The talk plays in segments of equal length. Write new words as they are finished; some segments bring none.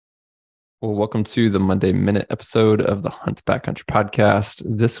Well, welcome to the Monday Minute episode of the Hunt Backcountry podcast.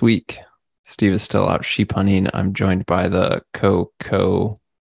 This week, Steve is still out sheep hunting. I'm joined by the co-host,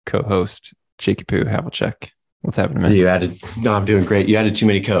 Jakey Havlicek. What's happening, man? I'm doing great. You added too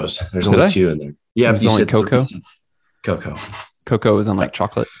many co's. There's Did only I? two in there. Yeah, There's you only said cocoa? Cocoa. Cocoa is in like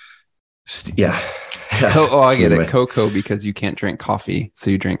chocolate. Yeah. I get it. Cocoa because you can't drink coffee,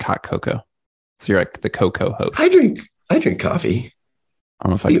 so you drink hot cocoa. So you're like the cocoa host. I drink coffee. I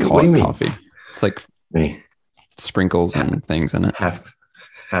don't know if I'd call it coffee. It's like sprinkles and things in it. Half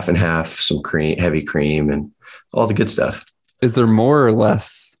and half, some cream, heavy cream, and all the good stuff. Is there more or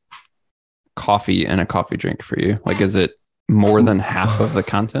less coffee in a coffee drink for you? Like, is it more than half of the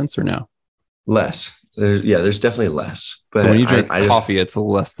contents or no? Less. There's definitely less. But so when you drink coffee, it's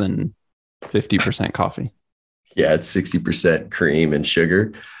less than 50% coffee. Yeah, it's 60% cream and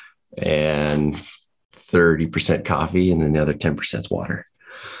sugar and 30% coffee, and then the other 10% is water.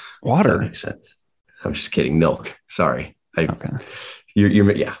 Water? That makes sense. I'm just kidding. Milk. Sorry. Okay. You're too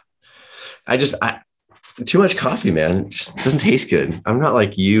much coffee, man. It just doesn't taste good. I'm not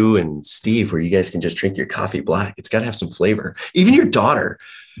like you and Steve where you guys can just drink your coffee black. It's got to have some flavor. Even your daughter.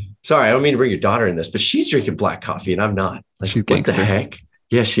 Sorry, I don't mean to bring your daughter in this, but she's drinking black coffee and I'm not. Like, she's what gangster. the heck?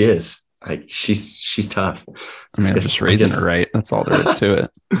 Yeah, she is. Like, she's tough. I mean, I'm just raising her right. That's all there is to it.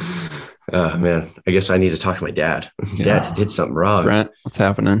 Man, I guess I need to talk to my dad. Yeah. Dad, you did something wrong. Brent, what's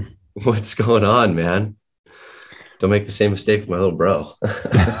happening? What's going on, man? Don't make the same mistake with my little bro.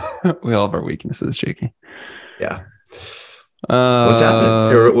 We all have our weaknesses, Jakey. Yeah. What's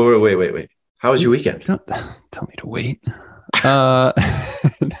happening? Wait. How was your weekend? Don't tell me to wait.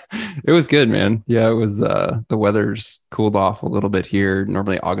 It was good, man. Yeah, it was. The weather's cooled off a little bit here.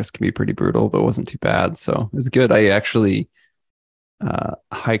 Normally August can be pretty brutal, but it wasn't too bad. So it's good. I actually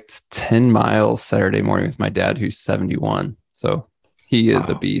hiked 10 miles Saturday morning with my dad, who's 71. So he is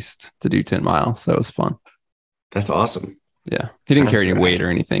a beast to do 10 miles. So it was fun. That's awesome. Yeah. He didn't carry any weight or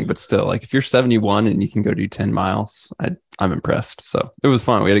anything, but still, like, if you're 71 and you can go do 10 miles, I'm impressed. So it was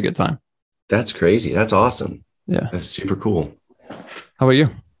fun. We had a good time. That's crazy. That's awesome. Yeah. That's super cool. How about you?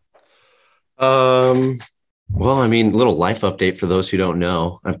 Well, I mean, little life update for those who don't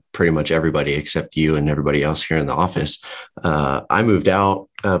know. I'm pretty much everybody except you and everybody else here in the office. I moved out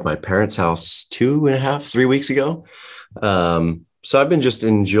of my parents' house 3 weeks ago. So I've been just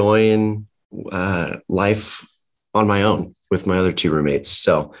enjoying life on my own with my other two roommates.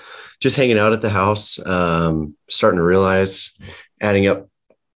 So just hanging out at the house, starting to realize adding up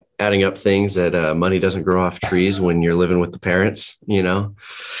things that money doesn't grow off trees when you're living with the parents, you know.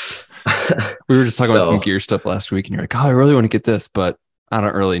 We were just talking about some gear stuff last week and you're like, I really want to get this, but I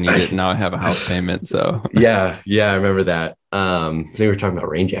don't really need it. Now I have a house payment. So yeah, I remember that. I think we were talking about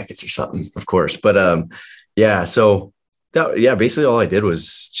rain jackets or something, of course. But so basically all I did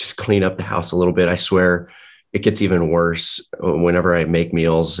was just clean up the house a little bit. I swear it gets even worse whenever I make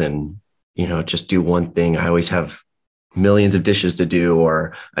meals and, you know, just do one thing. I always have millions of dishes to do,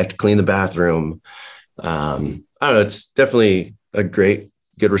 or I have to clean the bathroom. I don't know. It's definitely a good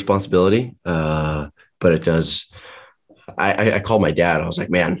responsibility. But it does. I called my dad. I was like,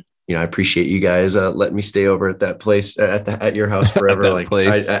 man, you know, I appreciate you guys letting me stay over at that place at your house forever. Like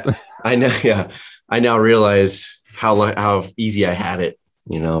place. I know. Yeah. I now realize how easy I had it,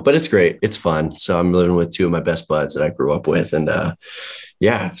 you know, but it's great. It's fun. So I'm living with two of my best buds that I grew up with. And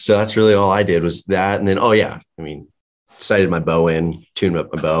so that's really all I did was that. And then, sighted my bow in, tuned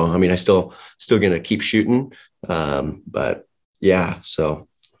up my bow. I mean, I still going to keep shooting. But yeah, so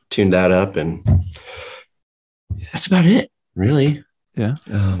tuned that up and that's about it, really. Yeah.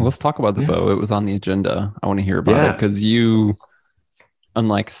 Well, let's talk about the bow. It was on the agenda. I want to hear about it because you,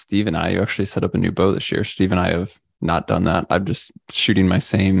 unlike Steve and I, you actually set up a new bow this year. Steve and I have not done that. I'm just shooting my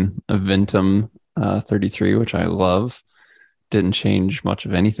same Aventum 33, which I love. Didn't change much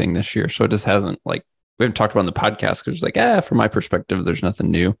of anything this year. So it just hasn't, like, we haven't talked about on the podcast because it's like, from my perspective, there's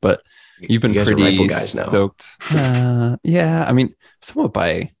nothing new, but you've been pretty rifle guys now. Stoked. I mean, somewhat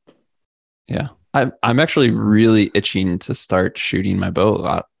I'm actually really itching to start shooting my bow a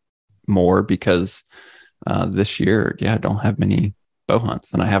lot more because this year, I don't have many bow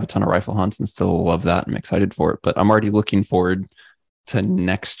hunts and I have a ton of rifle hunts and still love that. I'm excited for it, but I'm already looking forward to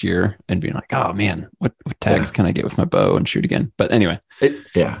next year and being like, oh man, what tags can I get with my bow and shoot again? But anyway,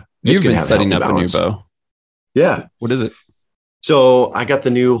 you've been setting up a new bow. Yeah. What is it? So I got the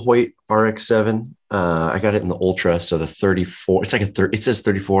new Hoyt RX7. I got it in the Ultra. So the 34, it's like it says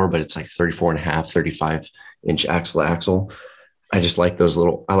 34, but it's like 34 and a half, 35 inch axle. I just like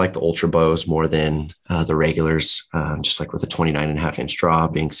I like the Ultra bows more than the regulars, just like with a 29 and a half inch draw,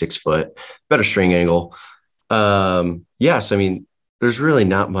 being 6 foot, better string angle. So I mean, there's really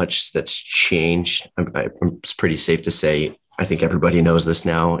not much that's changed. It's pretty safe to say. I think everybody knows this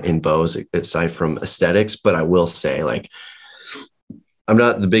now in bows, aside from aesthetics. But I will say, like, I'm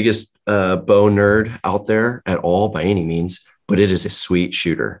not the biggest bow nerd out there at all by any means, but it is a sweet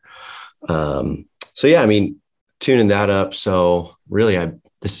shooter. So yeah, I mean, tuning that up. So really,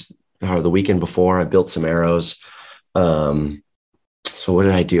 the weekend before, I built some arrows. So what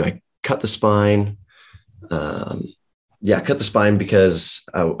did I do? I cut the spine. Cut the spine because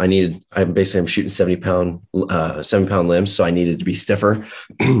I'm shooting 7 pound limbs. So I needed to be stiffer.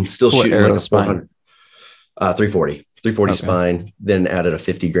 Still shooting like a 400, 340 okay. Spine, then added a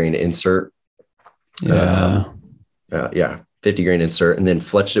 50 grain insert. 50 grain insert, and then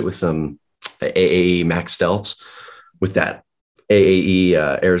fletched it with some AAE Max Stelts with that AAE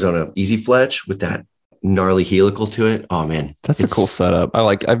Arizona Easy Fletch with that gnarly helical to it. Oh man, that's a cool setup.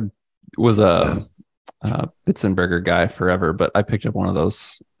 I was a Bitzenberger guy forever, but I picked up one of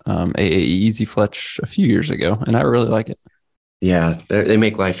those AAE Easy Fletch a few years ago, and I really like it. Yeah, they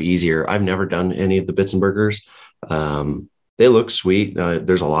make life easier. I've never done any of the Bitzenbergers. They look sweet.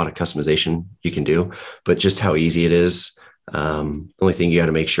 There's a lot of customization you can do, but just how easy it is. The only thing you got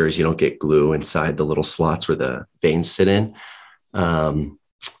to make sure is you don't get glue inside the little slots where the veins sit in. But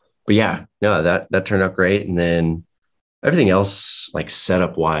yeah, no, that turned out great. And then everything else, like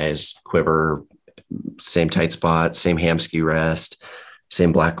setup wise, quiver, same tight spot, same ham ski rest,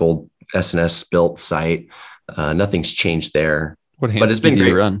 same black gold SNS built sight. Nothing's changed there. What ham ski do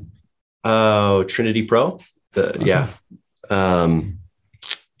you run? Oh, Trinity Pro. Yeah.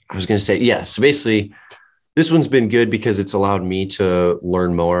 I was going to say, yeah. So basically, this one's been good because it's allowed me to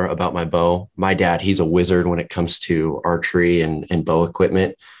learn more about my bow. My dad, he's a wizard when it comes to archery and bow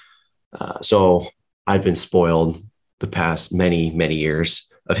equipment. So I've been spoiled the past many, many years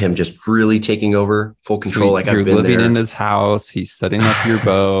of him just really taking over full control. So you're living in his house. He's setting up your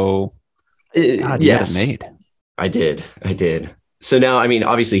bow. God, yes, made. I did. So now, I mean,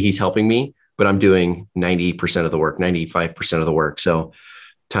 obviously he's helping me, but I'm doing 90% of the work, 95% of the work. So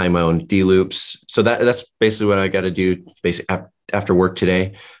tying my own D loops. So that's basically what I got to do. Basically after work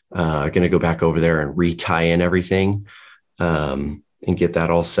today, going to go back over there and re-tie in everything and get that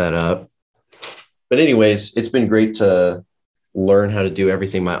all set up. But anyways, it's been great to learn how to do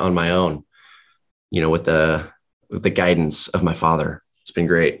everything on my own, with the guidance of my father. It's been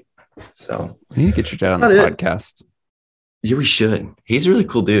great. So you need to get your dad on the podcast. Yeah, we should. He's a really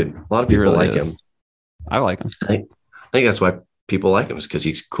cool dude. A lot of people like him. I like him. I think that's why people like him, is because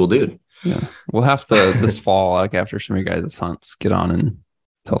he's a cool dude. Yeah. We'll have to this fall, like after some of you guys' hunts, get on and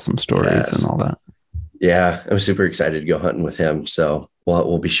tell some stories and all that. Yeah. I'm super excited to go hunting with him. So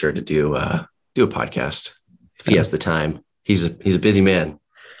we'll be sure to do a podcast if he has the time. He's a busy man.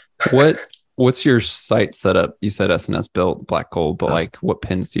 What's your sight setup? You said SNS built black gold, but like what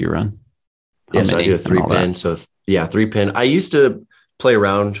pins do you run? So I do a 3-pin. So 3-pin. I used to play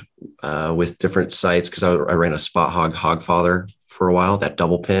around with different sights because I ran a Spot Hogfather for a while, that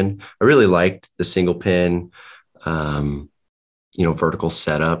double pin. I really liked the single pin, vertical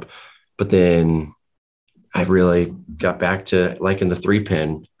setup. But then I really got back to liking the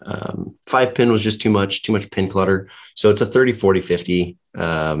 3-pin. 5-pin was just too much pin clutter. So it's a 30, 40, 50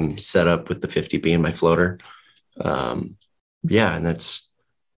 setup with the 50 being my floater. And that's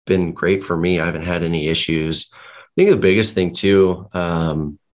been great for me. I haven't had any issues. I think the biggest thing too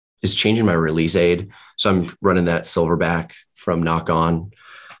is changing my release aid. So I'm running that Silverback from Knock On.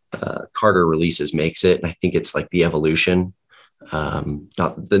 Carter Releases makes it. I think it's like the Evolution.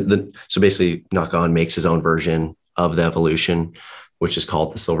 So basically Knock On makes his own version of the Evolution, which is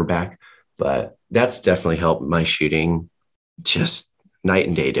called the Silverback. But that's definitely helped my shooting, just night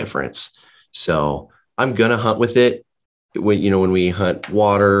and day difference. So I'm gonna hunt with it when we hunt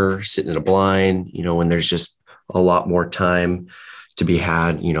water, sitting in a blind, when there's just a lot more time to be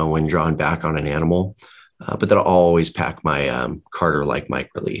had, when drawing back on an animal. But then I'll always pack my Carter like mic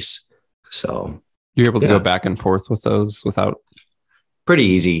release. So you're able to go back and forth with those without? Pretty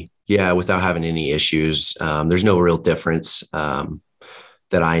easy. Yeah. Without having any issues. There's no real difference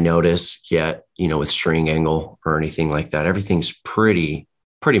that I notice yet, with string angle or anything like that. Everything's pretty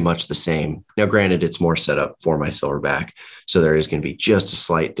much the same. Now, granted, it's more set up for my Silverback, so there is going to be just a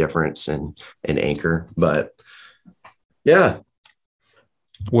slight difference in anchor, but yeah.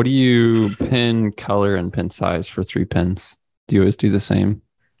 What do you pin color and pin size for 3 pins? Do you always do the same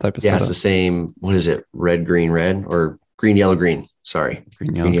type of setup? It's the same. What is it? Red, green, red, or green, yellow, green. Sorry.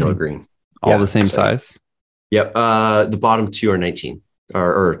 Green, yellow, green. All the same size? Yep. The bottom 2 are 19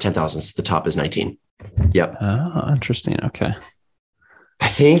 or 10 thousandths. The top is 19. Yep. Oh, interesting. Okay. I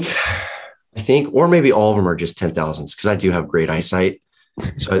think I think, or maybe all of them are just 10,000s because I do have great eyesight.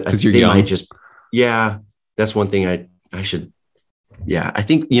 So I you're they young. might just, yeah, that's one thing I should, yeah, I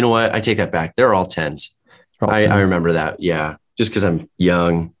think, you know what? I take that back. They're all tens. All I 10s. remember that. Yeah. Just because I'm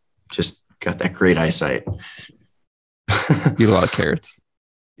young, just got that great eyesight. Eat a lot of carrots.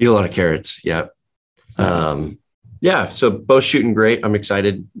 Eat a lot of carrots. Yeah. Um, yeah. So both shooting great. I'm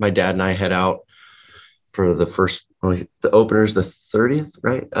excited. My dad and I head out for the the opener's the 30th,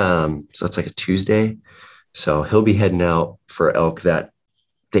 right? So it's like a Tuesday. So he'll be heading out for elk that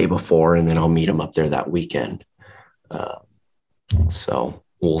day before, and then I'll meet him up there that weekend. Uh, so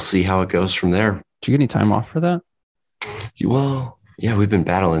we'll see how it goes from there. Do you get any time off for that? Well, yeah, we've been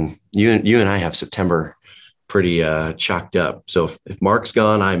battling. You and I have September pretty chalked up. So if Mark's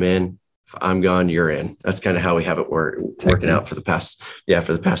gone, I'm in. If I'm gone, you're in. That's kind of how we have it working out for the past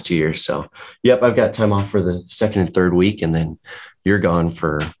 2 years. So, yep, I've got time off for the second and third week, and then you're gone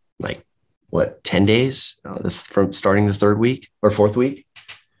for like what 10 days from starting the third week or fourth week.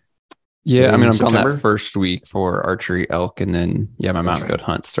 Yeah, I mean, I'm September? gone that first week for archery elk, and then my mountain goat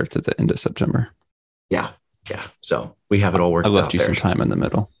hunt starts at the end of September. Yeah. So we have it all worked out. I left you some time in the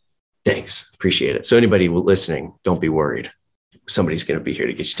middle. Thanks, appreciate it. So anybody listening, don't be worried. Somebody's going to be here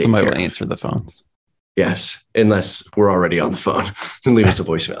to get you taken Somebody care will of. answer the phones. Yes, unless we're already on the phone, then leave us a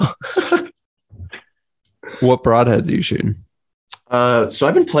voicemail. What broadheads are you shooting? So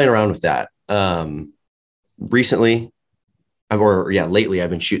I've been playing around with that. Recently, lately, I've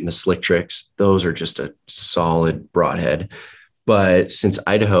been shooting the Slick Tricks. Those are just a solid broadhead. But since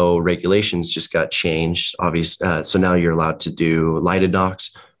Idaho regulations just got changed, obviously, so now you're allowed to do lighted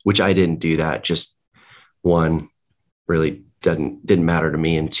nocks, which I didn't do that. Just one, really didn't matter to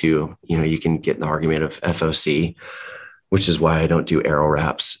me, and two, you can get in the argument of FOC, which is why I don't do arrow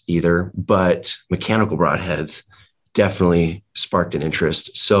wraps either. But mechanical broadheads definitely sparked an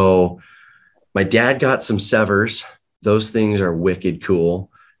interest. So my dad got some Severs. Those things are wicked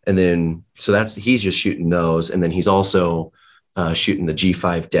cool. And then, so he's just shooting those. And then he's also shooting the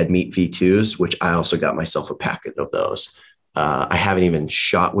G5 Dead Meat V2s, which I also got myself a packet of those. I haven't even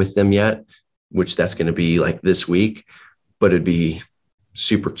shot with them yet, which that's going to be like this week, but I'd be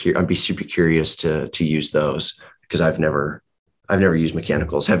super curious to use those because I've never used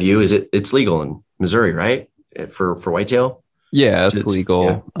mechanicals. Have you? It's legal in Missouri, right? For whitetail? Yeah, it's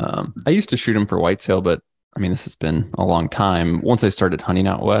legal. Yeah. I used to shoot them for whitetail, but I mean, this has been a long time. Once I started hunting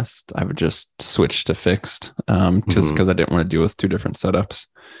out west, I would just switch to fixed, just because I didn't want to deal with two different setups.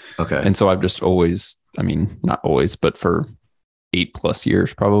 Okay. And so I've just always, I mean, not always, but for 8+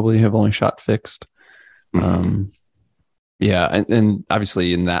 years, probably have only shot fixed. Yeah. And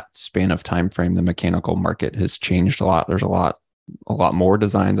obviously in that span of time frame, the mechanical market has changed a lot. There's a lot more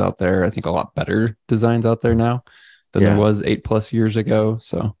designs out there. I think a lot better designs out there now than there was 8+ years ago.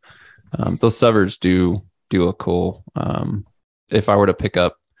 So those Severs do look cool. If I were to pick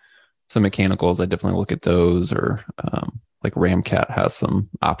up some mechanicals, I definitely look at those, or like Ramcat has some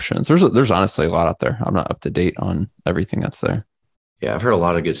options. There's honestly a lot out there. I'm not up to date on everything that's there. Yeah, I've heard a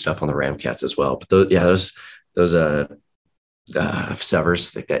lot of good stuff on the Ramcats as well. But those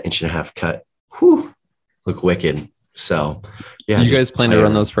Severs, like that 1.5-inch cut, look wicked. So yeah, you guys plan to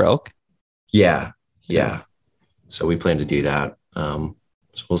run those for elk? Yeah. So we plan to do that. So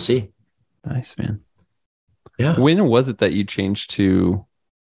we'll see. Nice, man. Yeah. When was it that you changed to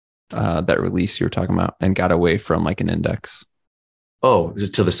that release you were talking about and got away from like an index? Oh,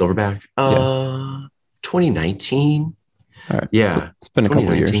 to the silverback? 2019. All right. Yeah. So it's been a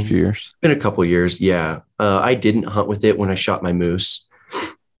couple of years, Been a couple of years. Yeah. I didn't hunt with it when I shot my moose.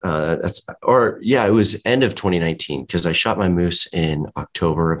 It was end of 2019 because I shot my moose in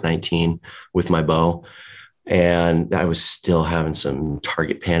October of 19 with my bow, and I was still having some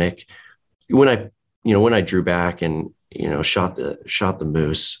target panic. When I drew back and shot the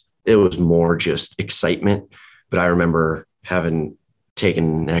moose, it was more just excitement. But I remember having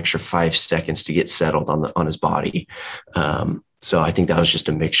taken an extra 5 seconds to get settled on his body. So I think that was just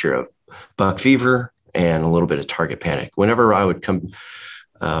a mixture of buck fever and a little bit of target panic. Whenever I would come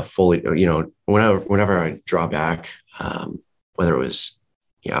fully, whenever I draw back, whether it was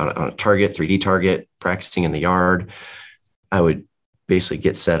on a target, 3D target, practicing in the yard, I would basically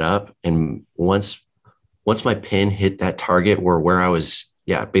get set up, and once my pin hit that target where I was,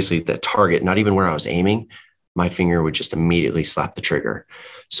 basically the target, not even where I was aiming, my finger would just immediately slap the trigger.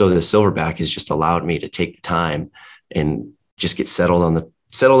 So the silverback has just allowed me to take the time and just get settled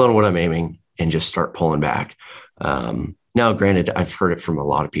on what I'm aiming and just start pulling back. Now, granted, I've heard it from a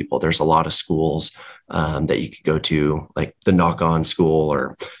lot of people. There's a lot of schools that you could go to, like the Knock On school,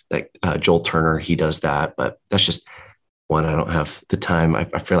 or like Joel Turner, he does that, but that's just one, I don't have the time. I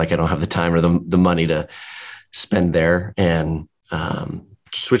feel like I don't have the time or the money to spend there. And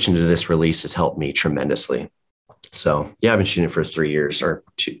switching to this release has helped me tremendously. So yeah, I've been shooting it for 3 years or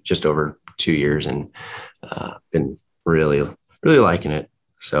just over 2 years, and been really, really liking it.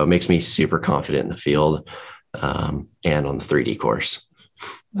 So it makes me super confident in the field and on the 3D course.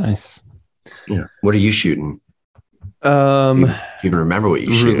 Nice. Yeah. What are you shooting? Do you even remember what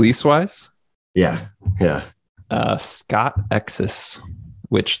you shoot? Release wise? Yeah. Yeah. Scott Exis,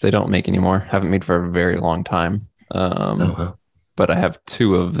 which they don't make anymore. Haven't made for a very long time. But I have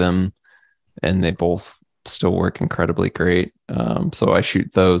 2 of them, and they both still work incredibly great. So I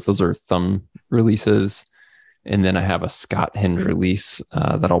shoot those. Those are thumb releases. And then I have a Scott hinge release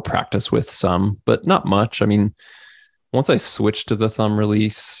that I'll practice with some, but not much. I mean, once I switched to the thumb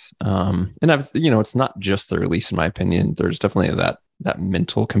release, and I've, it's not just the release, in my opinion. There's definitely that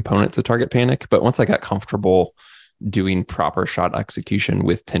mental component to target panic. But once I got comfortable doing proper shot execution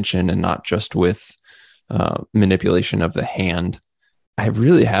with tension and not just with manipulation of the hand, I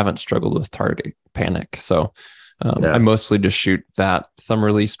really haven't struggled with target panic. So I mostly just shoot that thumb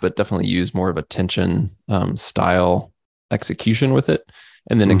release, but definitely use more of a tension style execution with it.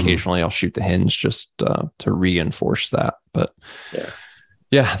 And then occasionally I'll shoot the hinge just to reinforce that. But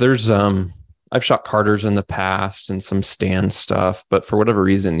yeah, there's I've shot Carters in the past and some stand stuff, but for whatever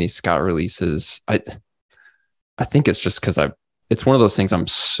reason, these Scott releases, I think it's just because it's one of those things I'm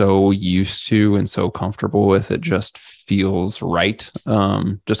so used to and so comfortable with. It just feels right.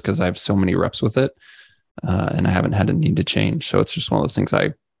 Just because I have so many reps with it. And I haven't had a need to change. So it's just one of those things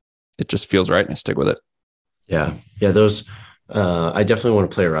it just feels right and I stick with it. Yeah. Yeah. Those, I definitely want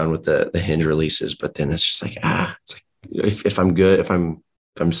to play around with the hinge releases, but then it's just like, it's like, if I'm good, if I'm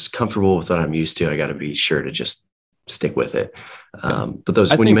comfortable with what I'm used to, I got to be sure to just stick with it. But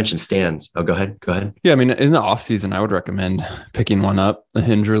those, you mentioned stands, go ahead. Yeah. I mean, in the off season, I would recommend picking one up, a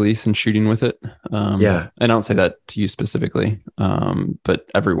hinge release, and shooting with it. And I don't say that to you specifically, but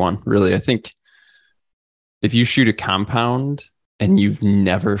everyone really. I think if you shoot a compound and you've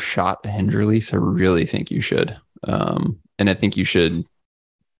never shot a hinge release, I really think you should. And I think you should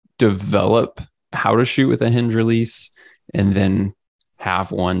develop how to shoot with a hinge release and then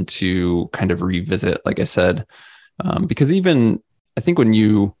have one to kind of revisit, like I said. Because even I think when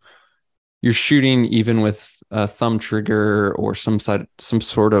you're shooting even with a thumb trigger or some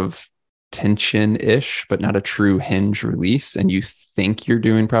sort of tension-ish, but not a true hinge release, and you think you're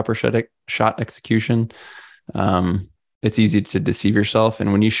doing proper shot execution, it's easy to deceive yourself.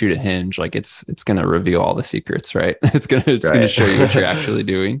 And when you shoot a hinge, like it's going to reveal all the secrets, right? It's going to show you what you're actually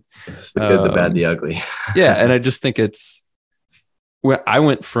doing. It's the good, the bad, the ugly. Yeah. And I just think I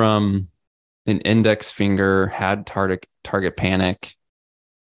went from an index finger, had target panic.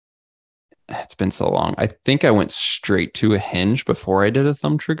 It's been so long. I think I went straight to a hinge before I did a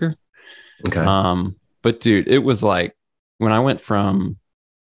thumb trigger. Okay. But dude, it was like when I went from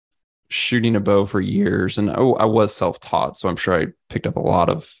shooting a bow for years, and I was self-taught, so I'm sure I picked up a lot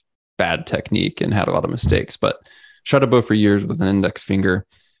of bad technique and had a lot of mistakes, but shot a bow for years with an index finger.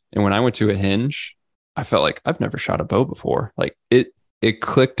 And when I went to a hinge, I felt like I've never shot a bow before. Like it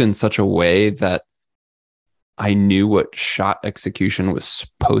clicked in such a way that I knew what shot execution was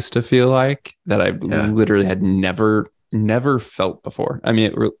supposed to feel like that I literally had never felt before. I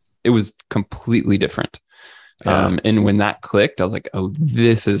mean, it was completely different. And when that clicked, I was like, oh,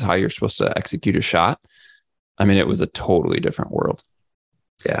 this is how you're supposed to execute a shot. I mean, it was a totally different world.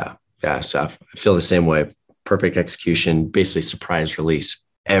 Yeah. Yeah. So I feel the same way. Perfect execution, basically surprise release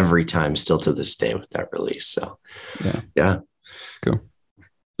every time, still to this day with that release. So yeah. Cool.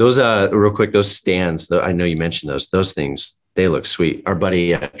 Those, real quick, those stands, I know you mentioned those things, they look sweet. Our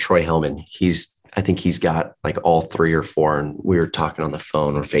buddy, Troy Hellman, I think he's got like all 3 or 4, and we were talking on the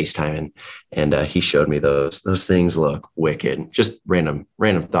phone or FaceTime, and he showed me those things look wicked. Just random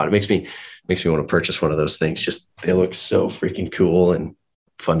thought. It makes me want to purchase one of those things. Just, they look so freaking cool and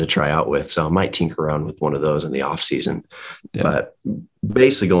fun to try out with. So I might tinker around with one of those in the off season. But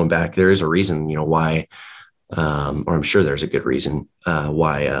basically going back, there is a reason, why, or I'm sure there's a good reason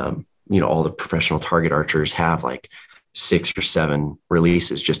why, all the professional target archers have like 6 or 7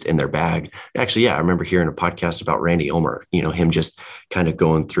 releases just in their bag. Actually, I remember hearing a podcast about Randy Ulmer, him just kind of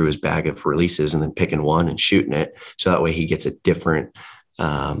going through his bag of releases and then picking one and shooting it. So that way he gets a different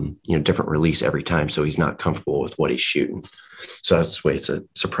release every time. So he's not comfortable with what he's shooting. So that's the way it's a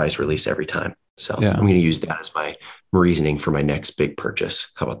surprise release every time. So I'm going to use that as my reasoning for my next big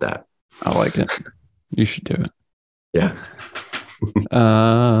purchase. How about that? I like it. You should do it. Yeah.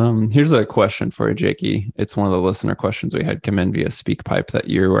 Here's a question for you, Jakey. It's one of the listener questions we had come in via SpeakPipe that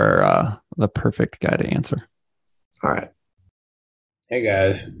you are the perfect guy to answer. All right. Hey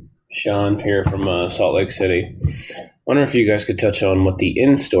guys, Sean here from Salt Lake City. Wonder if you guys could touch on what the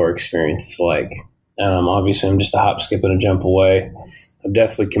in-store experience is like. Obviously, I'm just a hop, skip, and a jump away. I'm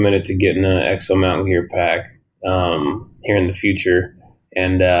definitely committed to getting an EXO Mountain Gear pack here in the future.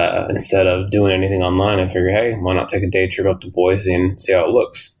 And instead of doing anything online, I figure, hey, why not take a day trip up to Boise and see how it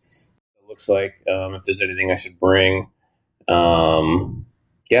looks? It looks like if there's anything I should bring. Yeah,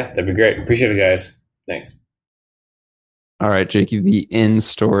 that'd be great. Appreciate it, guys. Thanks. All right, Jakey, the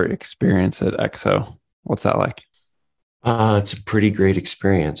in-store experience at EXO. What's that like? It's a pretty great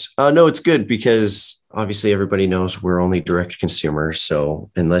experience. No, it's good because obviously everybody knows we're only direct consumers. So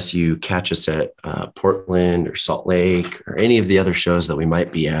unless you catch us at Portland or Salt Lake or any of the other shows that we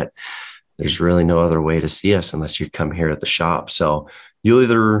might be at, there's really no other way to see us unless you come here at the shop. So you'll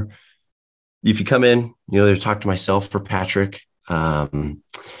either, if you come in, you'll either talk to myself or Patrick, and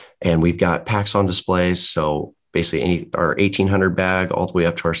we've got packs on displays. So basically our 1800 bag all the way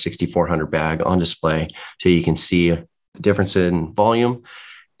up to our 6400 bag on display, so you can see the difference in volume.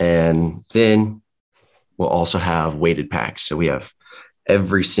 And then we'll also have weighted packs. So we have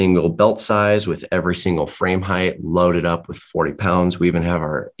every single belt size with every single frame height loaded up with 40 pounds. We even have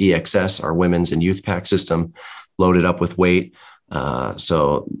our EXS, our women's and youth pack system, loaded up with weight.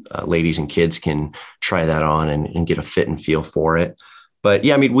 So ladies and kids can try that on and get a fit and feel for it. But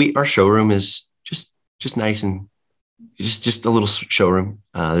yeah, I mean, our showroom is just nice and just a little showroom.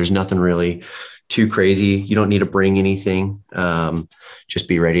 There's nothing really too crazy. You don't need to bring anything. Just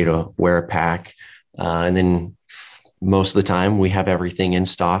be ready to wear a pack. And then most of the time we have everything in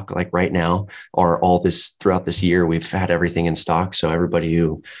stock, like right now, or throughout this year, we've had everything in stock. So everybody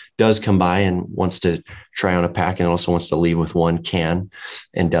who does come by and wants to try on a pack and also wants to leave with one can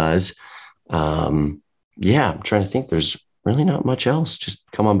and does. Yeah, I'm trying to think. There's really not much else.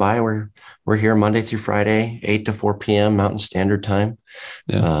 Just come on by. We're here Monday through Friday, 8 to 4 p.m. Mountain Standard Time.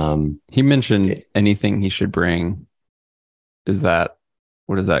 Yeah. He mentioned anything he should bring. What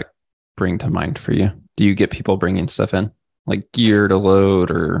does that bring to mind for you? Do you get people bringing stuff in, like gear to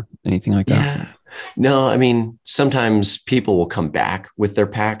load or anything like that? Yeah. No, I mean, sometimes people will come back with their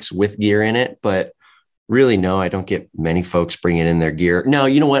packs with gear in it, but really, no, I don't get many folks bringing in their gear. Now,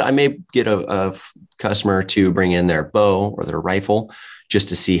 you know what? I may get a customer to bring in their bow or their rifle just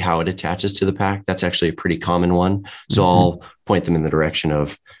to see how it attaches to the pack. That's actually a pretty common one. So I'll point them in the direction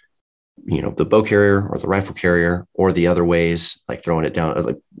of, the bow carrier or the rifle carrier, or the other ways, like throwing it down.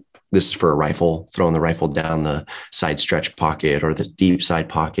 Like this is for a rifle, throwing the rifle down the side stretch pocket or the deep side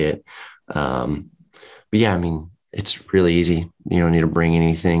pocket. But yeah, I mean, it's really easy. You don't need to bring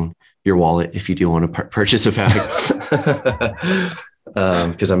anything. Your wallet if you do want to purchase a pack,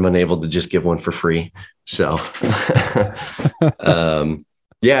 because I'm unable to just give one for free. So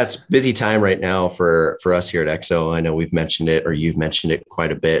yeah, it's busy time right now for us here at EXO. I know we've mentioned it, or you've mentioned it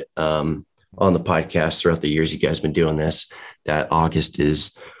quite a bit on the podcast throughout the years you guys have been doing this, that August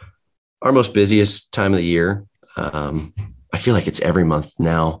is our most busiest time of the year. I feel like it's every month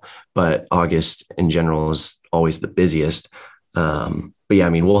now, but August in general is always the busiest. But yeah, I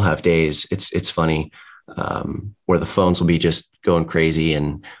mean, we'll have days. It's funny where the phones will be just going crazy,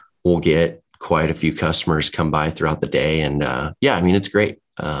 and we'll get quite a few customers come by throughout the day. And yeah, I mean, it's great.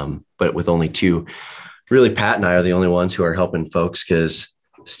 But with only two, really, Pat and I are the only ones who are helping folks, because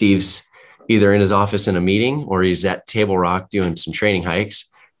Steve's either in his office in a meeting or he's at Table Rock doing some training hikes,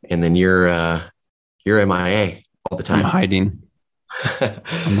 and then you're MIA all the time. I'm hiding.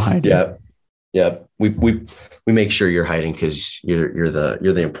 Yeah. Yeah. We make sure you're hiding because you're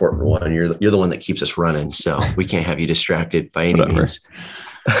the important one. You're the one that keeps us running. So we can't have you distracted by any means.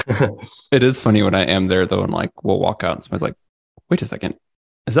 It is funny when I am there though, and like we'll walk out and somebody's like, "Wait a second,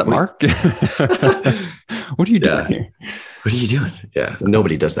 is that Mark? What are you doing here? What are you doing?" Yeah,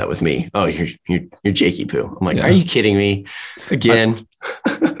 nobody does that with me. Oh, you're Jakey Poo. I'm like, Are you kidding me again?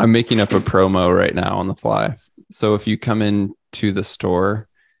 I'm making up a promo right now on the fly. So if you come in to the store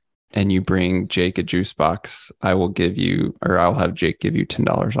and you bring Jake a juice box, I'll have Jake give you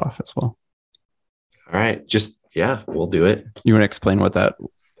 $10 off as well. All right. We'll do it. You want to explain what that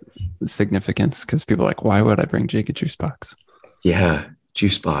significance? Because people are like, why would I bring Jake a juice box? Yeah.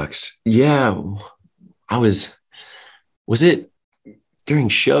 Juice box. Yeah. Was it during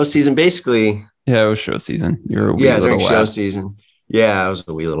show season? Basically. Yeah, it was show season. You were a wee little during lad. Show season. Yeah, I was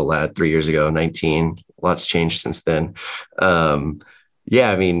a wee little lad 3 years ago, 19. Lots changed since then.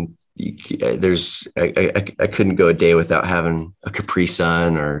 Yeah, I mean, I couldn't go a day without having a Capri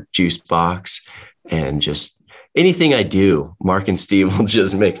Sun or juice box, and just anything I do, Mark and Steve will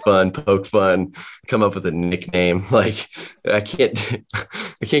just make fun, poke fun, come up with a nickname. Like I can't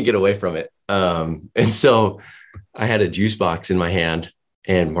get away from it. And so I had a juice box in my hand,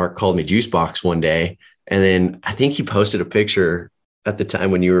 and Mark called me juice box one day. And then I think he posted a picture at the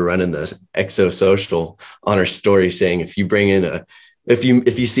time when you were running the Exo Social on our story saying, if you bring in if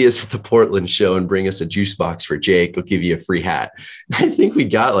you see us at the Portland show and bring us a juice box for Jake, we'll give you a free hat. I think we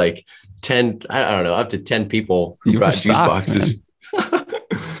got like 10, I don't know, up to 10 people who brought juice boxes.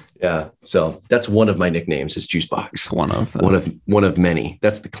 Yeah. So that's one of my nicknames is juice box. It's one of many.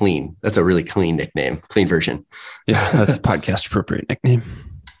 That's the clean. That's a really clean nickname, clean version. Yeah. That's a podcast appropriate nickname.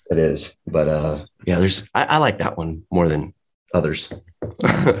 It is. But yeah, I like that one more than others.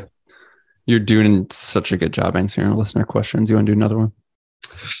 You're doing such a good job answering listener questions. You want to do another one?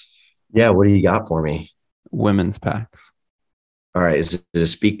 Yeah. What do you got for me? Women's packs. All right. Is it a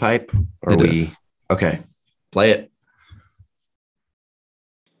speak pipe? Or is. Okay. Play it.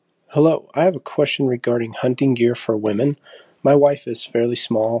 Hello, I have a question regarding hunting gear for women. My wife is fairly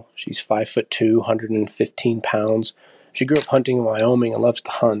small. She's 5'2", 115 pounds. She grew up hunting in Wyoming and loves to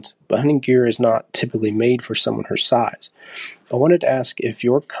hunt, but hunting gear is not typically made for someone her size. I wanted to ask if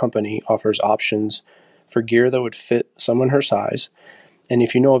your company offers options for gear that would fit someone her size, and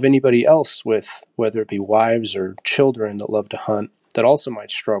if you know of anybody else with, whether it be wives or children that love to hunt, that also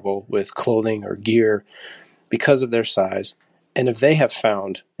might struggle with clothing or gear because of their size. And if they have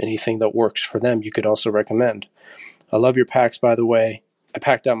found anything that works for them, you could also recommend. I love your packs, by the way. I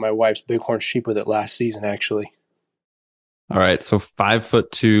packed out my wife's bighorn sheep with it last season, actually. All right. So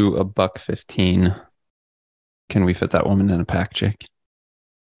 5'2", $115. Can we fit that woman in a pack, Jake?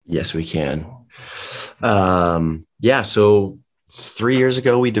 Yes, we can. Yeah. So 3 years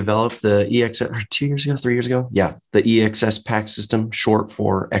ago, we developed the EXS, or 2 years ago, 3 years ago. Yeah. The EXS pack system, short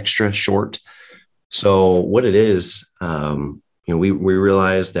for extra short. So what it is, we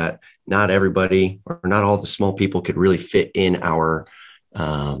realized that not everybody or not all the small people could really fit in our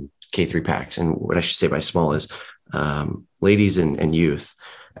K3 packs. And what I should say by small is ladies and youth,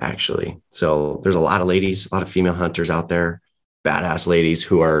 actually. So there's a lot of ladies, a lot of female hunters out there, badass ladies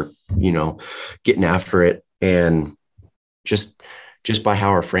who are, getting after it. And just by how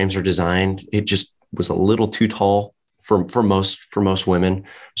our frames are designed, it just was a little too tall for most women.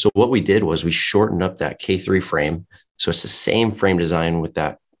 So what we did was we shortened up that K3 frame. So it's the same frame design with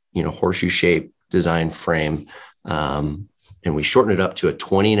that, horseshoe shape design frame. And we shortened it up to a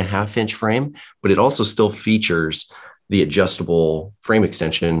 20.5-inch frame, but it also still features the adjustable frame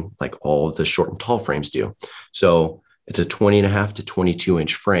extension like all of the short and tall frames do. So it's a 20.5 to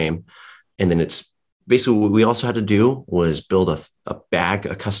 22-inch frame. And then it's basically what we also had to do was build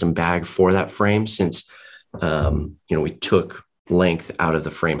a custom bag for that frame since we took length out of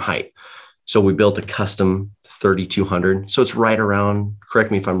the frame height. So we built a custom 3200. So it's right around,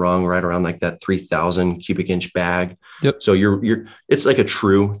 correct me if I'm wrong, right around like that 3000 cubic inch bag. Yep. So it's like a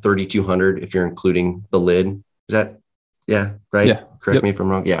true 3200 if you're including the lid. Is that, yeah, right? Yeah. Correct me if I'm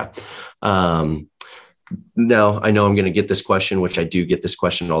wrong. Yeah. Now I know I'm going to get this question, which I do get this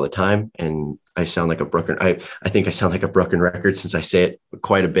question all the time. And I sound like a broken, I think I sound like a broken record since I say it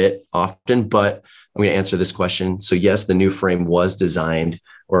quite a bit often, but I'm going to answer this question. So yes, the new frame was designed,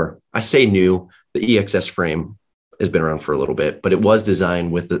 or I say new, the EXS frame has been around for a little bit, but it was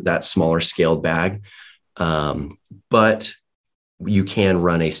designed with that smaller scaled bag. But you can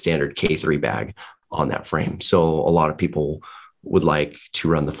run a standard K3 bag on that frame. So a lot of people would like to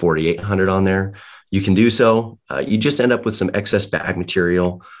run the 4800 on there. You can do so. You just end up with some excess bag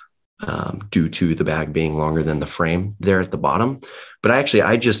material due to the bag being longer than the frame there at the bottom. But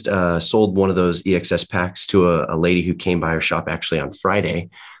I just sold one of those EXS packs to a lady who came by our shop actually on Friday.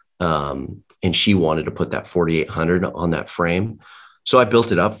 And she wanted to put that 4800 on that frame. So I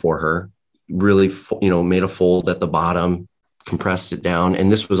built it up for her, really, made a fold at the bottom, compressed it down.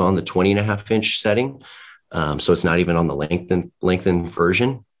 And this was on the 20.5-inch setting. So it's not even on the lengthened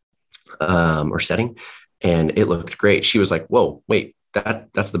version or setting. And it looked great. She was like, whoa, wait,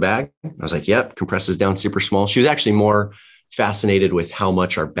 that's the bag? I was like, yep, compresses down super small. She was actually more fascinated with how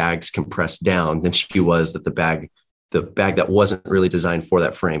much our bags compressed down than she was that the bag that wasn't really designed for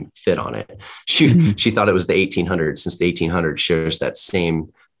that frame fit on it. She thought it was the 1800 since the 1800 shares that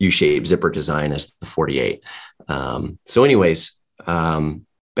same U-shaped zipper design as the 48. So anyways,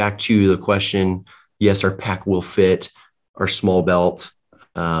 back to the question. Yes, our pack will fit. Our small belt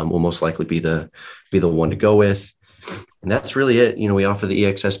will most likely be the one to go with. And that's really it. We offer the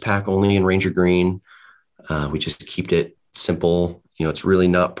EXS pack only in Ranger Green. We just keep it simple. It's really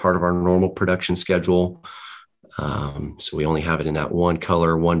not part of our normal production schedule. So we only have it in that one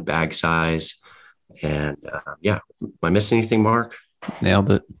color, one bag size. And yeah, am I missing anything, Mark? Nailed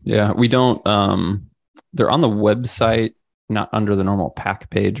it. Yeah, we don't, they're on the website not under the normal pack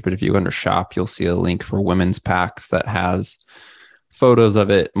page, but if you go under shop, you'll see a link for women's packs that has photos of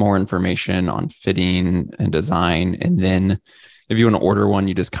it, more information on fitting and design. And then if you want to order one,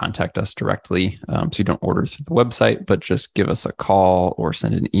 you just contact us directly. So you don't order through the website, but just give us a call or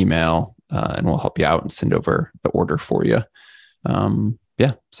send an email, and we'll help you out and send over the order for you.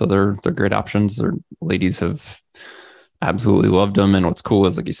 So they're great options. Their ladies have absolutely loved them. And what's cool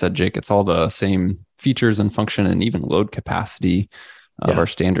is, like you said, Jake, it's all the same features and function and even load capacity of our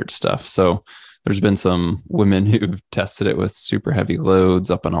standard stuff. So there's been some women who've tested it with super heavy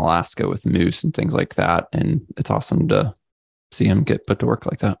loads up in Alaska with moose and things like that. And it's awesome to see them get put to work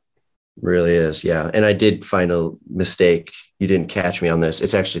like that. Really is. Yeah. And I did find a mistake. You didn't catch me on this.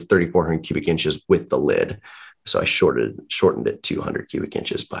 It's actually 3,400 cubic inches with the lid. So I shortened it 200 cubic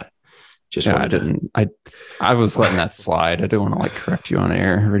inches, but just I was letting that slide. I didn't want to like correct you on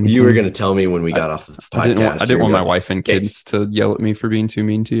air or anything. You were going to tell me when we got off the podcast. I didn't want my wife and kids to yell at me for being too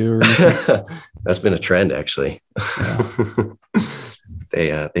mean to you or anything. That's been a trend, actually.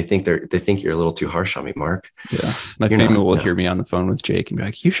 Yeah. They think you're a little too harsh on me, Mark. Yeah. My family will hear me on the phone with Jake and be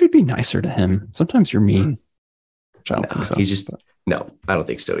like, you should be nicer to him. Sometimes you're mean. Which I don't think so. No, I don't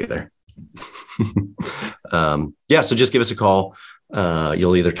think so either. So just give us a call.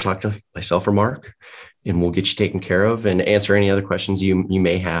 You'll either talk to myself or Mark, and we'll get you taken care of and answer any other questions you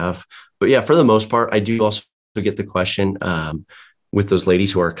may have. But yeah, for the most part, I do also get the question with those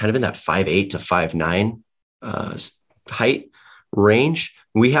ladies who are kind of in that 5'8" to 5'9" height range.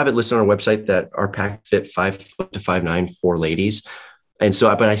 We have it listed on our website that our pack fit 5 foot to 5'9" for ladies. And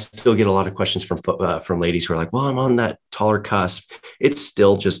so, but I still get a lot of questions from ladies who are like, well, I'm on that taller cusp. It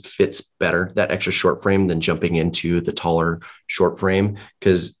still just fits better, that extra short frame, than jumping into the taller short frame.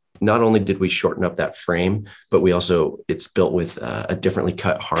 Because not only did we shorten up that frame, but it's built with a differently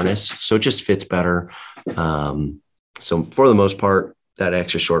cut harness. So it just fits better. So for the most part, that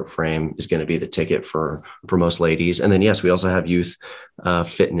extra short frame is going to be the ticket for most ladies. And then, yes, we also have youth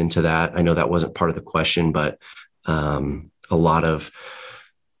fitting into that. I know that wasn't part of the question, but a lot of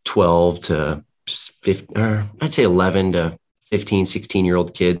 12 to 15, or I'd say 11 to 15,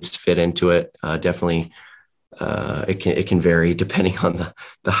 16-year-old kids fit into it. Definitely, it can vary depending on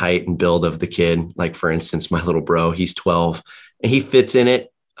the height and build of the kid. Like, for instance, my little bro, he's 12 and he fits in it.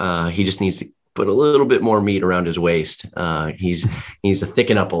 He just needs to put a little bit more meat around his waist. He needs to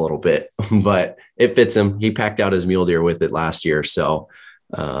thicken up a little bit, but it fits him. He packed out his mule deer with it last year. So,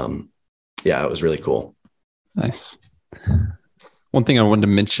 it was really cool. Nice. One thing I wanted to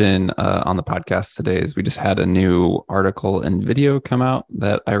mention on the podcast today is we just had a new article and video come out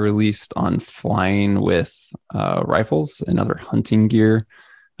that I released on flying with rifles and other hunting gear.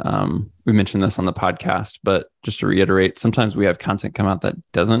 We mentioned this on the podcast, but just to reiterate, sometimes we have content come out that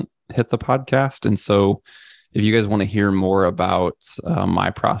doesn't hit the podcast. And so if you guys want to hear more about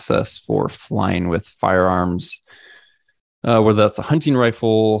my process for flying with firearms, whether that's a hunting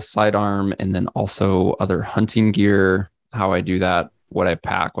rifle, sidearm, and then also other hunting gear, how I do that, what I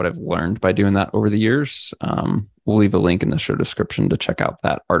pack, what I've learned by doing that over the years. We'll leave a link in the show description to check out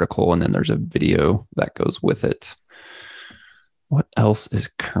that article. And then there's a video that goes with it. What else is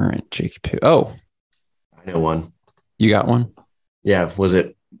current, Jakey? Oh, I know one. You got one? Yeah. Was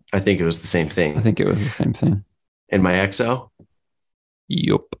it? I think it was the same thing. I think it was the same thing. In my XO?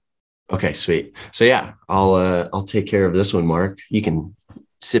 Yup. Okay, sweet. So yeah, I'll take care of this one, Mark. You can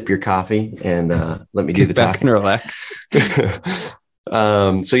sip your coffee and let me do the back talking. And relax.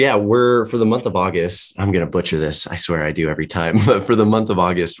 So yeah, for the month of August, I'm going to butcher this. I swear I do every time, but for the month of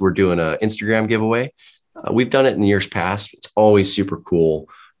August, we're doing an Instagram giveaway. We've done it in years past. It's always super cool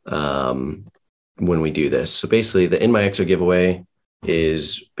when we do this. So basically the In My XO giveaway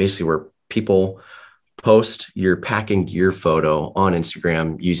is basically where people post your packing gear photo on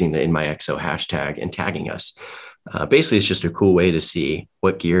Instagram using the In My XO hashtag and tagging us. Basically, it's just a cool way to see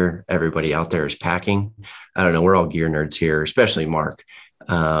what gear everybody out there is packing. I don't know. We're all gear nerds here, especially Mark.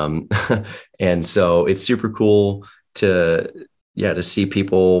 And so it's super cool to see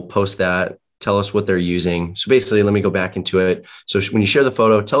people post that, tell us what they're using. So basically, let me go back into it. So when you share the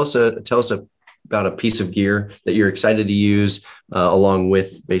photo, tell us about a piece of gear that you're excited to use, along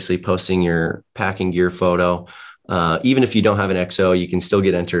with basically posting your packing gear photo. Even if you don't have an XO, you can still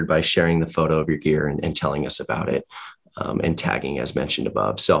get entered by sharing the photo of your gear and telling us about it, and tagging as mentioned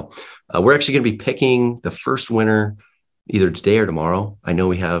above. So we're actually going to be picking the first winner either today or tomorrow. I know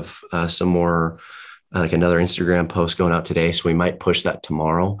we have some more, like another Instagram post going out today, so we might push that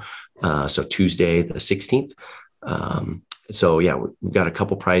tomorrow. So Tuesday, the 16th. So yeah, we've got a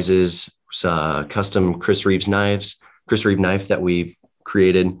couple prizes, custom Chris Reeve knife that we've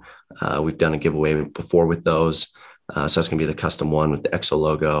created. We've done a giveaway before with those. So that's going to be the custom one with the EXO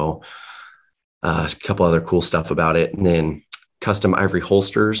logo, a couple other cool stuff about it. And then custom ivory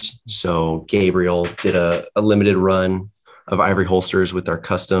holsters. So Gabriel did a limited run of ivory holsters with our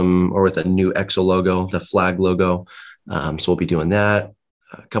custom or with a new EXO logo, the flag logo. So we'll be doing that.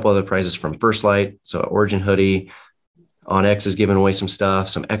 A couple other prizes from First Light. So Origin hoodie. OnX is giving away some stuff,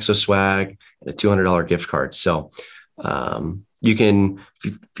 some EXO swag, and a $200 gift card. So you can,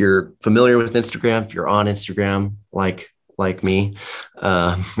 if you're familiar with Instagram, if you're on Instagram, like me,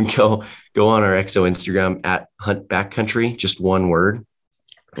 go on our EXO Instagram at Hunt Backcountry, just one word.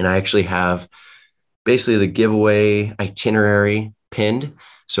 And I actually have basically the giveaway itinerary pinned.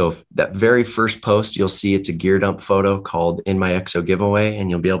 So if that very first post, you'll see it's a gear dump photo called In My EXO Giveaway, and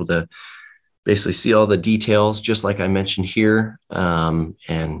you'll be able to basically see all the details, just like I mentioned here. And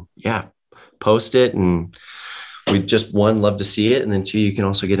yeah, post it. And we just, one, love to see it. And then two, you can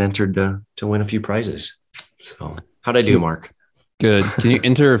also get entered to win a few prizes. So how'd I do, Mark? Good. Can you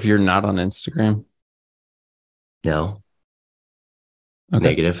enter if you're not on Instagram? No. Okay.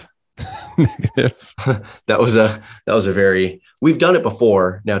 Negative. Negative. That was a very, we've done it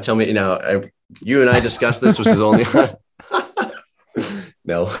before. Now tell me, you and I discussed this was his only.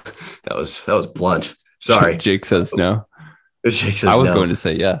 No, that was blunt. Sorry. Jake says no. Jake says I was no. going to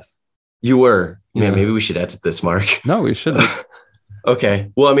say yes. You were. Yeah. Man, maybe we should edit this, Mark. No, we shouldn't.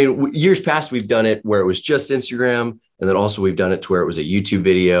 Okay. Well, I mean, years past, we've done it where it was just Instagram. And then also we've done it to where it was a YouTube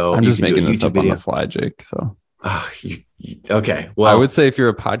video. I'm just making this up on the fly, Jake. So. Okay. Well, I would say if you're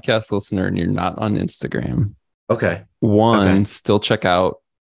a podcast listener and you're not on Instagram, okay. Still check out.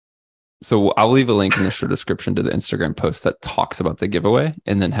 So I'll leave a link in the show description to the Instagram post that talks about the giveaway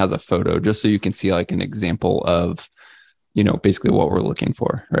and then has a photo just so you can see like an example of, basically what we're looking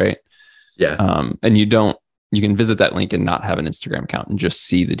for. Right. Yeah. And you can visit that link and not have an Instagram account and just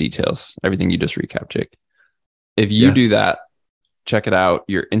see the details, everything you just recapped, Jake. If you do that, check it out.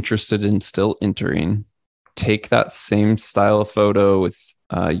 You're interested in still entering. Take that same style of photo with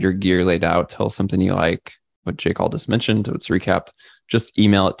your gear laid out. Tell something you like, what Jake all just mentioned. It's recapped. Just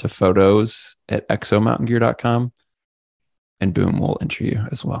email it to photos@exomountaingear.com and boom, we'll enter you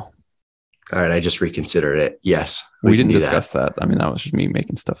as well. All right. I just reconsidered it. Yes. We didn't discuss that. I mean, that was just me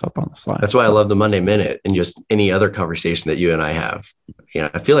making stuff up on the fly. That's why I love the Monday Minute and just any other conversation that you and I have.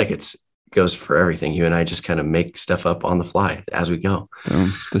 I feel like it goes for everything. You and I just kind of make stuff up on the fly as we go.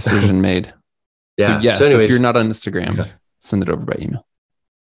 Boom. Decision made. Yeah. So yes, if you're not on Instagram, send it over by email.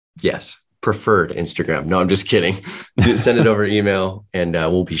 Yes. Preferred Instagram. No, I'm just kidding. Send it over email and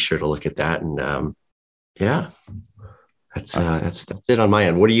we'll be sure to look at that. And that's it on my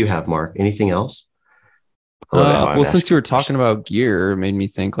end. What do you have, Mark? Anything else? Well, since you were talking about gear, it made me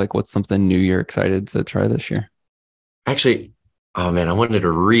think like, what's something new you're excited to try this year? Actually, oh man, I wanted to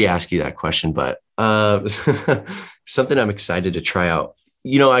re-ask you that question, but something I'm excited to try out.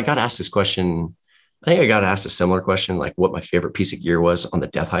 I got asked this question. I think I got asked a similar question, like what my favorite piece of gear was on the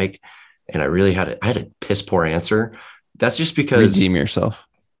death hike. And I really had a piss poor answer. That's just because redeem yourself.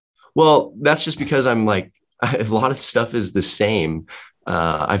 Well, that's just because I'm like, a lot of stuff is the same.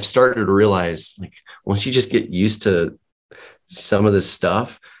 I've started to realize like once you just get used to some of this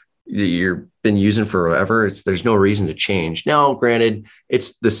stuff that you've been using forever, there's no reason to change. Now, granted,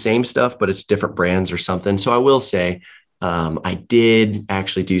 it's the same stuff, but it's different brands or something. So I will say, I did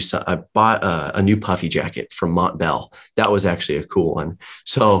actually I bought a new puffy jacket from Montbell. That was actually a cool one.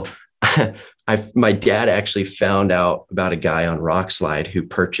 So my dad actually found out about a guy on Rockslide who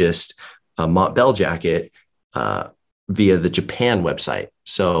purchased a Montbell jacket via the Japan website.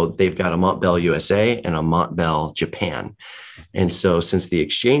 So they've got a Montbell USA and a Montbell Japan. And so since the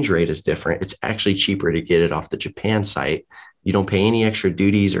exchange rate is different, it's actually cheaper to get it off the Japan site. You don't pay any extra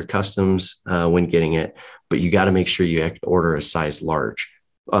duties or customs when getting it, but you got to make sure you order a size larger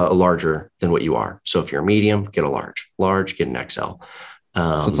than what you are. So if you're a medium, get a large, get an XL.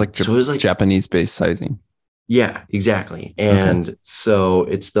 So it's like Japanese-based sizing. Yeah, exactly. And so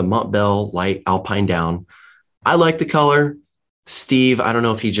it's the Montbell Light Alpine Down. I like the color. Steve, I don't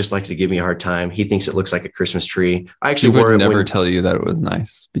know if he just likes to give me a hard time. He thinks it looks like a Christmas tree. I actually would never tell you that it was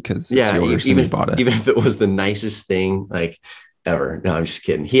nice because even bought it. Even if it was the nicest thing like ever. No, I'm just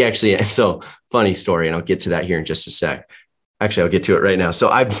kidding. He actually, so funny story, and I'll get to that here in just a sec. Actually, I'll get to it right now. So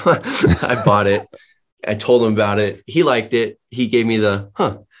I bought it. I told him about it. He liked it. He gave me the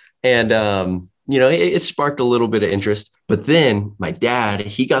and it sparked a little bit of interest. But then my dad,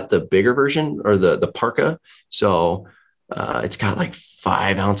 he got the bigger version or the parka. So it's got like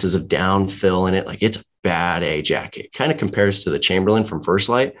 5 ounces of down fill in it. Like it's a bad A jacket. Kind of compares to the Chamberlain from First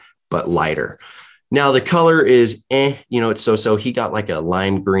Light, but lighter. Now the color is it's so. He got like a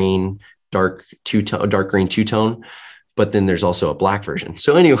lime green dark green two-tone, but then there's also a black version.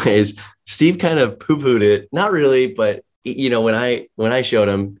 So anyways, Steve kind of poo-pooed it. Not really, but when I showed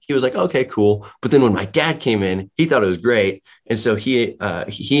him, he was like, okay, cool. But then when my dad came in, he thought it was great. And so he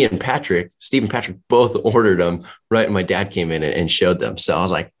and Steve and Patrick both ordered them right when my dad came in and showed them. So I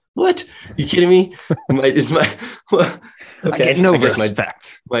was like, what? You kidding me? Okay. I get no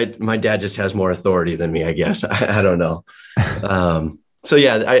respect. My dad just has more authority than me, I guess. I don't know. So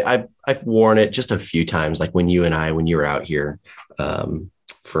yeah, I've worn it just a few times, like when you were out here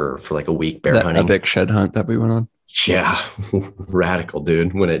for like a week bear hunting. Epic shed hunt that we went on. Yeah, radical,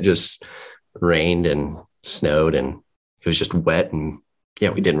 dude. When it just rained and snowed and it was just wet, and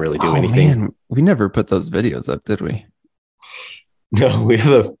yeah, we didn't really do anything. Man, we never put those videos up, did we? No, we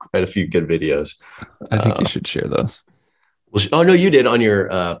have quite a few good videos. I think you should share those. Oh no, you did on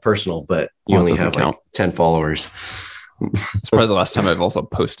your personal, but you only have like 10 followers. It's probably the last time I've also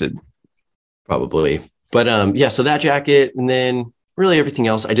posted. Probably, but yeah. So that jacket, and then really everything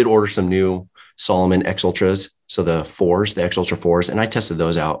else. I did order some new Salomon X Ultras. So the X Ultra 4s, and I tested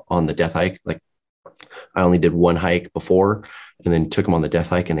those out on the death hike. Like I only did one hike before and then took them on the death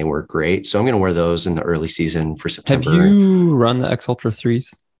hike, and they were great. So I'm going to wear those in the early season for September. Have you run the X Ultra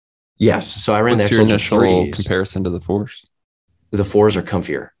 3s? Yes. So I ran the X Ultra 3s. Comparison to the 4s? The 4s are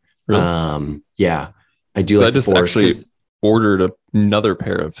comfier. Really? Yeah, I do. So like I just the 4s actually ordered another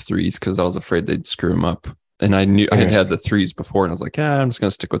pair of 3s because I was afraid they'd screw them up. And I knew I had the 3s before, and I was like, I'm just going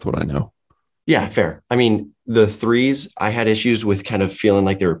to stick with what I know. Yeah, fair. I mean, the 3s, I had issues with kind of feeling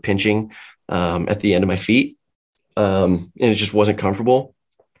like they were pinching at the end of my feet. And it just wasn't comfortable.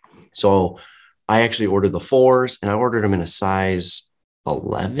 So I actually ordered the 4s, and I ordered them in a size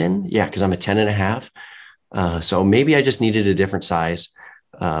 11. Yeah, because I'm a 10.5. So maybe I just needed a different size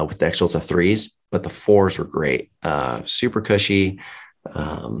with the X Ultra 3s, but the 4s were great. Super cushy.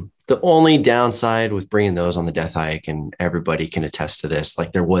 The only downside with bringing those on the death hike, and everybody can attest to this,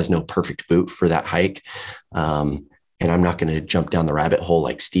 like there was no perfect boot for that hike. And I'm not going to jump down the rabbit hole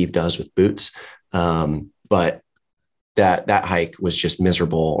like Steve does with boots. But that hike was just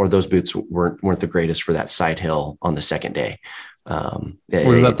miserable, or those boots weren't the greatest for that side hill on the second day. Was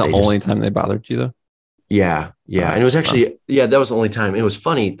that the only time they bothered you though? Yeah. And it was actually, that was the only time. It was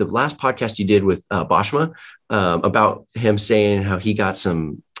funny. The last podcast you did with Bashma about him saying how he got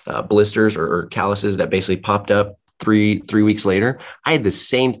some blisters or calluses that basically popped up three weeks later. I had the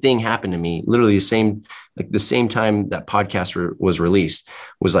same thing happen to me, literally the same time that podcast was released.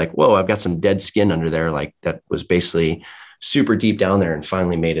 Was like, whoa, I've got some dead skin under there. Like that was basically super deep down there and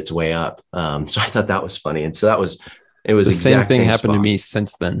finally made its way up. So I thought that was funny. And so it was the same thing happened to me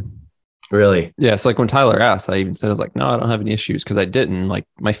since then. Really? Yeah. It's like when Tyler asked, I even said, I was like, no, I don't have any issues. Cause I didn't. Like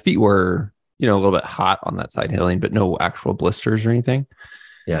my feet were, a little bit hot on that side hilling, but no actual blisters or anything.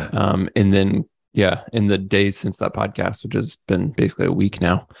 Yeah. And then, in the days since that podcast, which has been basically a week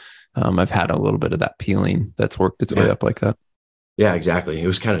now, I've had a little bit of that peeling that's worked its way up like that. Yeah, exactly. It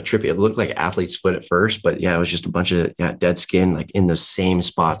was kind of trippy. It looked like athlete's foot at first, but it was just a bunch of dead skin, like in the same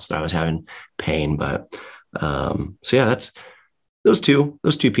spots that I was having pain. But that's those two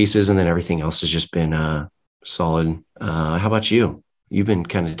pieces, and then everything else has just been solid. How about you? You've been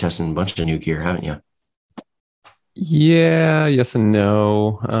kind of testing a bunch of new gear, haven't you? Yeah, yes and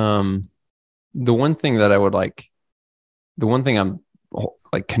no. The one thing I'm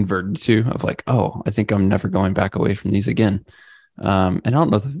like converted to of like, oh, I think I'm never going back away from these again. And I don't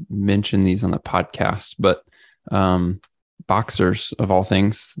know if I mentioned these on the podcast, but boxers of all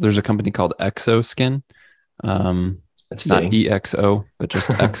things, there's a company called Exo Skin. It's not EXO, but just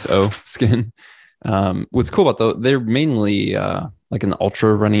Exo Skin. What's cool about they're mainly like in the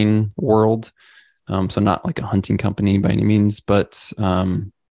ultra running world. So not like a hunting company by any means, but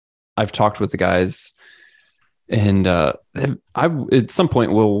I've talked with the guys, and I at some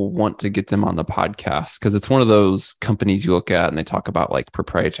point will want to get them on the podcast because it's one of those companies you look at and they talk about like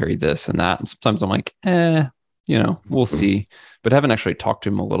proprietary this and that. And sometimes I'm like, we'll see, but I haven't actually talked to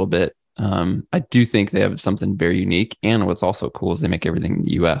them a little bit. I do think they have something very unique. And what's also cool is they make everything in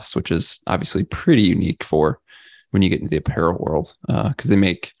the US, which is obviously pretty unique for when you get into the apparel world, because they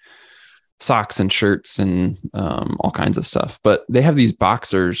make socks and shirts and all kinds of stuff. But they have these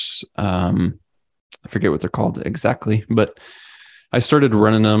boxers. I forget what they're called exactly, but I started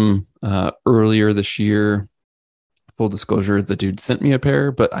running them earlier this year. Full disclosure, the dude sent me a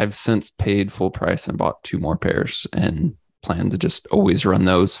pair, but I've since paid full price and bought 2 more pairs and plan to just always run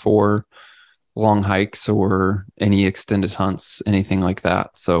those for long hikes or any extended hunts, anything like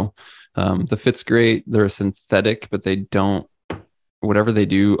that. So the fit's great. They're a synthetic, but they don't, whatever they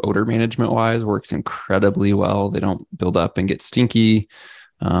do odor management wise works incredibly well. They don't build up and get stinky.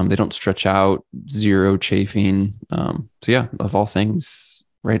 They don't stretch out, zero chafing. So yeah, of all things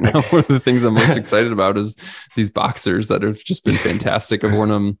right now, one of the things I'm most excited about is these boxers that have just been fantastic. I've worn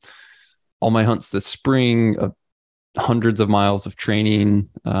them all my hunts this spring, hundreds of miles of training,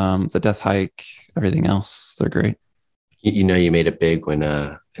 the death hike, everything else. They're great. You know, you made it big when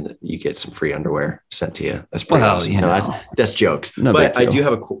you get some free underwear sent to you. That's pretty awesome. No, that's jokes. No, but I do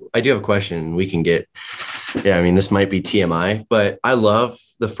have a question. We can get. Yeah, I mean, this might be TMI, but I love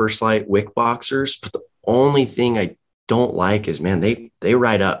the First Light Wick boxers. But the only thing I don't like is, man, they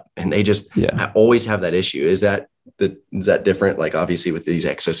ride up and they just. Yeah. I always have that issue. Is that different? Like, obviously with these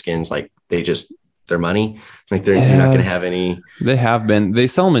exoskins, like their money, like you're not going to have any. They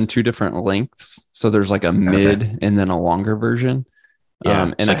sell them in two different lengths. So there's like a mid and then a longer version. Yeah.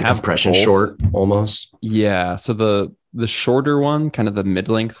 And like I have compression both. Short almost. Yeah. So the shorter one, kind of the mid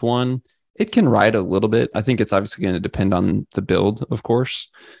length one, it can ride a little bit. I think it's obviously going to depend on the build, of course.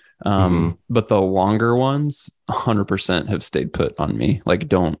 But the longer ones 100% have stayed put on me. Like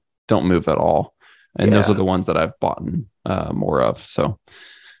don't move at all. And those are the ones that I've bought more of. So,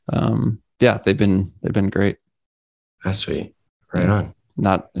 yeah, they've been great. That's sweet. Right on.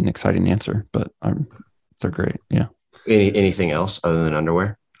 Not an exciting answer, but they're great. Yeah. Anything else other than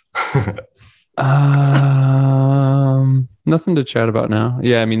underwear? Nothing to chat about now.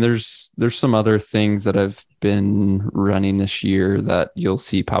 Yeah, I mean, there's some other things that I've been running this year that you'll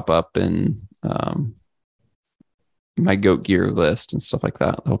see pop up in my goat gear list and stuff like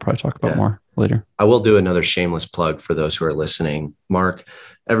that. I'll probably talk about more later. I will do another shameless plug for those who are listening. Mark,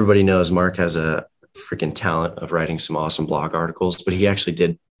 everybody knows Mark has a freaking talent of writing some awesome blog articles, but he actually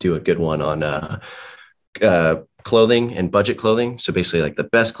did do a good one on clothing and budget clothing. So basically like the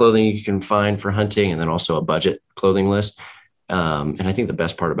best clothing you can find for hunting, and then also a budget clothing list. And I think the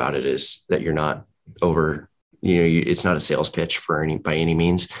best part about it is that you're not it's not a sales pitch by any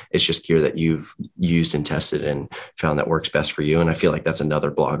means. It's just gear that you've used and tested and found that works best for you. And I feel like that's another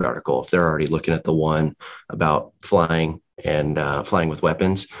blog article. If they're already looking at the one about flying and flying with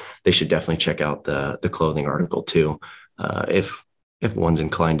weapons, they should definitely check out the clothing article too. If one's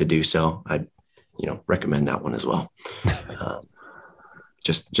inclined to do so, I'd recommend that one as well.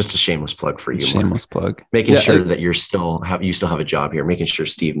 Just a shameless plug for you. Shameless plug. Making sure that you still have a job here, making sure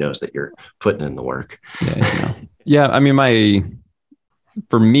Steve knows that you're putting in the work. Yeah. I mean,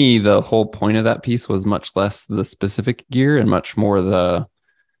 for me, the whole point of that piece was much less the specific gear and much more the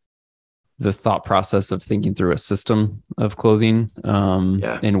thought process of thinking through a system of clothing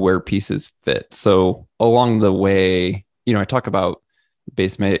and where pieces fit. So along the way, I talk about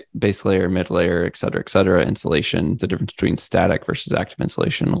base layer, mid layer, et cetera, insulation, the difference between static versus active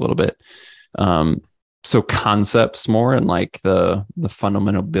insulation a little bit. So concepts more and like the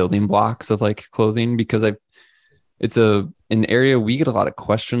fundamental building blocks of like clothing, because it's an area we get a lot of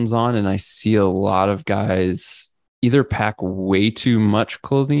questions on. And I see a lot of guys either pack way too much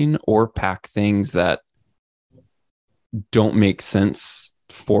clothing or pack things that don't make sense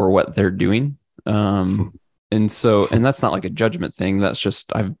for what they're doing. And that's not like a judgment thing. That's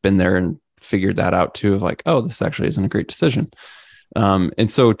just, I've been there and figured that out too, of like, oh, this actually isn't a great decision. And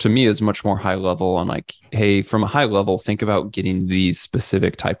so to me, it's much more high level on like, hey, from a high level, think about getting these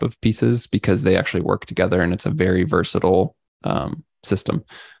specific type of pieces because they actually work together and it's a very versatile system.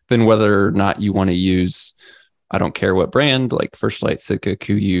 Then whether or not you want to use, I don't care what brand, like First Light, Sitka,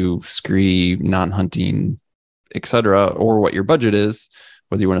 Kuiu, Scree, non-hunting, et cetera, or what your budget is,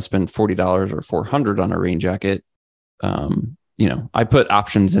 whether you want to spend $40 or $400 on a rain jacket. I put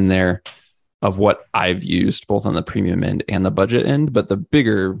options in there of what I've used both on the premium end and the budget end. But the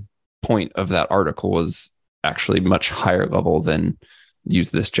bigger point of that article was actually much higher level than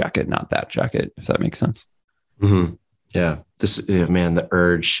use this jacket, not that jacket, if that makes sense. Mm-hmm. Yeah. The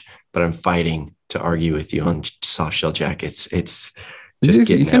urge, but I'm fighting to argue with you on soft shell jackets. It's just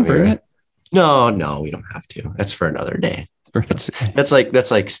getting at me. Right? No, we don't have to. That's for another day. That's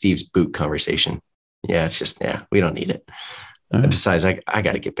like Steve's boot conversation. Yeah, it's just we don't need it. Right. Besides, I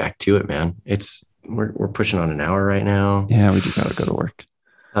got to get back to it, man. We're pushing on an hour right now. Yeah, we do got to go to work.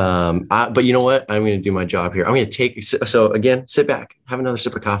 But you know what? I'm going to do my job here. I'm going to sit back, have another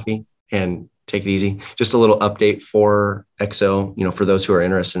sip of coffee, and take it easy. Just a little update for XO. For those who are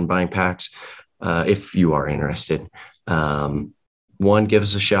interested in buying packs, if you are interested, one, give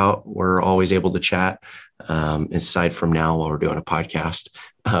us a shout. We're always able to chat. Aside from now while we're doing a podcast,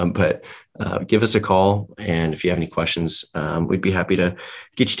 but give us a call. And if you have any questions, we'd be happy to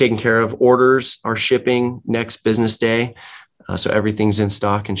get you taken care of. Orders are shipping next business day. So everything's in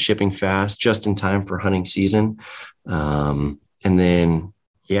stock and shipping fast, just in time for hunting season. And then,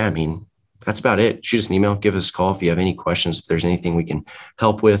 that's about it. Shoot us an email, give us a call if you have any questions, if there's anything we can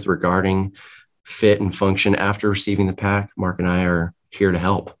help with regarding fit and function after receiving the pack. Mark and I are here to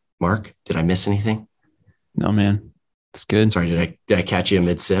help. Mark, did I miss anything? No, man. It's good. Sorry, did I catch you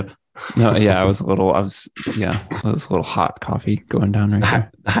mid sip? No, yeah, I was a little hot coffee going down right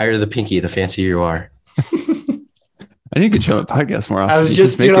there. The higher the pinky, the fancier you are. I need to get you on the podcast more often. I was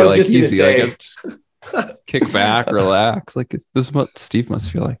just, make it like easy. Say. Like, kick back, relax. Like this is what Steve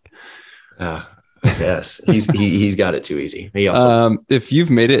must feel like. Yes, he's got it too easy. He also, if you've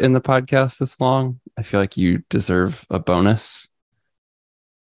made it in the podcast this long, I feel like you deserve a bonus.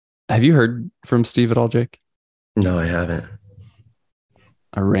 Have you heard from Steve at all, Jake? No, I haven't.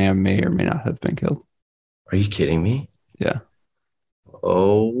 A ram may or may not have been killed. Are you kidding me? Yeah.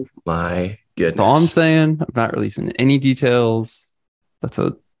 Oh my goodness. All I'm saying, I'm not releasing any details. That's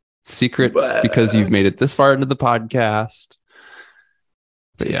a secret because you've made it this far into the podcast.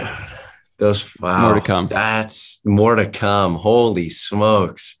 But yeah. More to come. That's more to come. Holy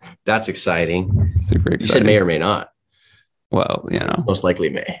smokes. That's exciting. Super exciting. You said may or may not. Well, It's most likely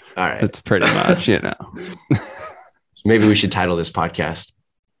may. All right. It's pretty much, Maybe we should title this podcast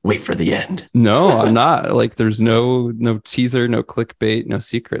Wait for the End. No, I'm not. Like there's no teaser, no clickbait, no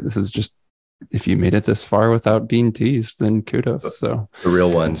secret. This is just, if you made it this far without being teased, then kudos. So the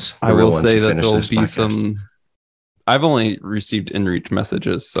real ones. I will say that there'll be some. I've only received in-reach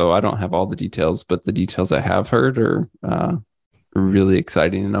messages, so I don't have all the details, but the details I have heard are really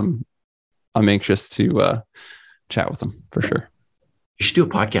exciting, and I'm anxious to chat with them for sure. You should do a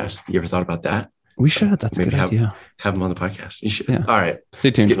podcast. You ever thought about that? We should. That's a good idea. Have them on the podcast. You should. Yeah. All right. Stay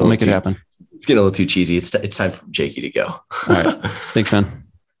tuned. We'll make it happen. It's getting a little too cheesy. It's time for Jakey to go. All right. Thanks, man.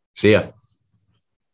 See ya.